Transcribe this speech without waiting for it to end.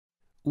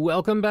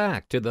Welcome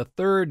back to the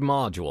third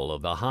module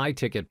of the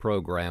high-ticket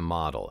program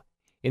model.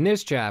 In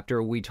this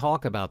chapter, we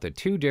talk about the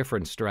two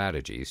different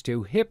strategies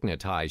to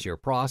hypnotize your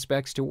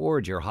prospects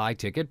toward your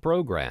high-ticket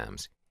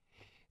programs.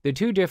 The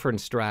two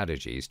different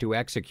strategies to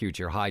execute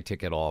your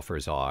high-ticket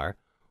offers are: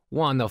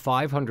 1. The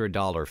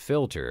 $500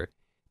 filter.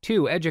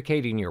 2.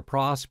 Educating your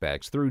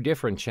prospects through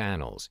different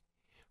channels.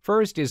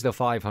 First is the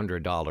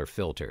 $500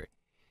 filter.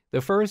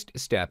 The first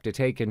step to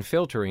take in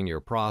filtering your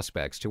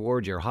prospects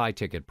toward your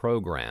high-ticket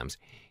programs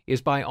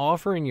is by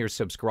offering your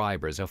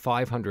subscribers a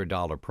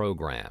 $500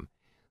 program.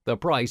 The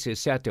price is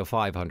set to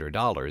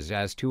 $500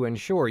 as to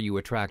ensure you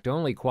attract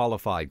only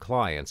qualified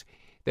clients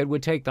that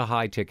would take the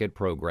high-ticket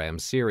program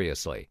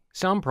seriously.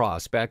 Some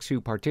prospects who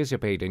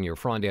participate in your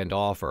front-end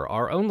offer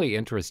are only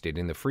interested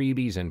in the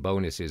freebies and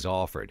bonuses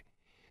offered.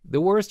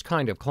 The worst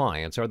kind of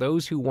clients are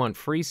those who want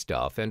free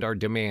stuff and are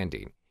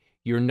demanding.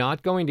 You're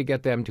not going to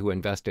get them to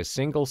invest a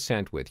single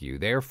cent with you,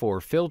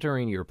 therefore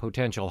filtering your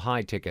potential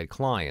high-ticket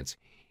clients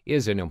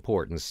is an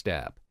important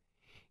step.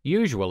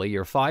 Usually,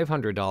 your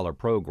 $500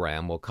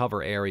 program will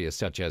cover areas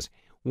such as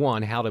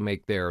 1. How to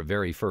make their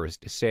very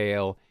first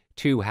sale,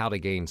 2. How to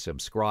gain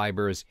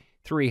subscribers,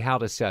 3. How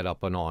to set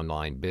up an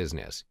online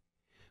business.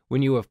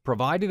 When you have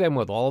provided them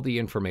with all the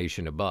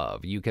information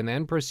above, you can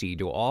then proceed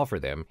to offer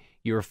them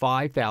your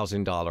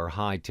 $5,000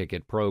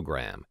 high-ticket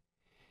program.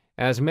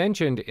 As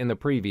mentioned in the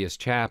previous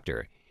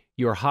chapter,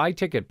 your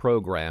high-ticket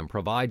program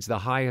provides the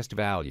highest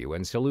value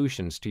and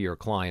solutions to your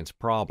client's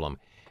problem,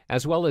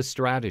 as well as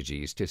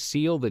strategies to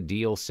seal the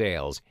deal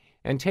sales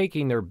and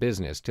taking their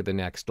business to the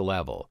next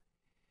level.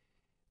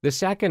 The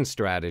second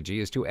strategy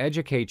is to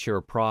educate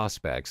your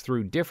prospects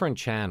through different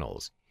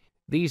channels.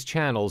 These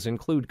channels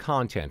include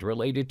content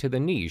related to the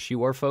niche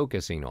you are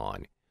focusing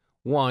on.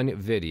 1.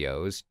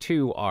 Videos,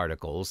 2.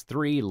 Articles,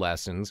 3.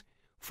 Lessons,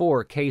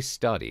 4. Case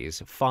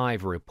studies,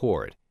 5.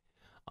 Report.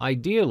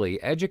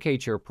 Ideally,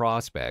 educate your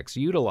prospects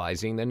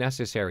utilizing the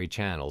necessary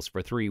channels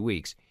for 3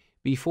 weeks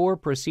before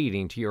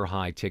proceeding to your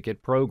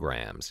high-ticket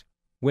programs.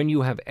 When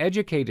you have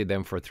educated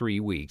them for 3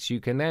 weeks,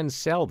 you can then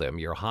sell them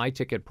your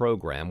high-ticket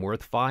program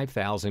worth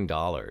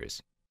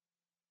 $5,000.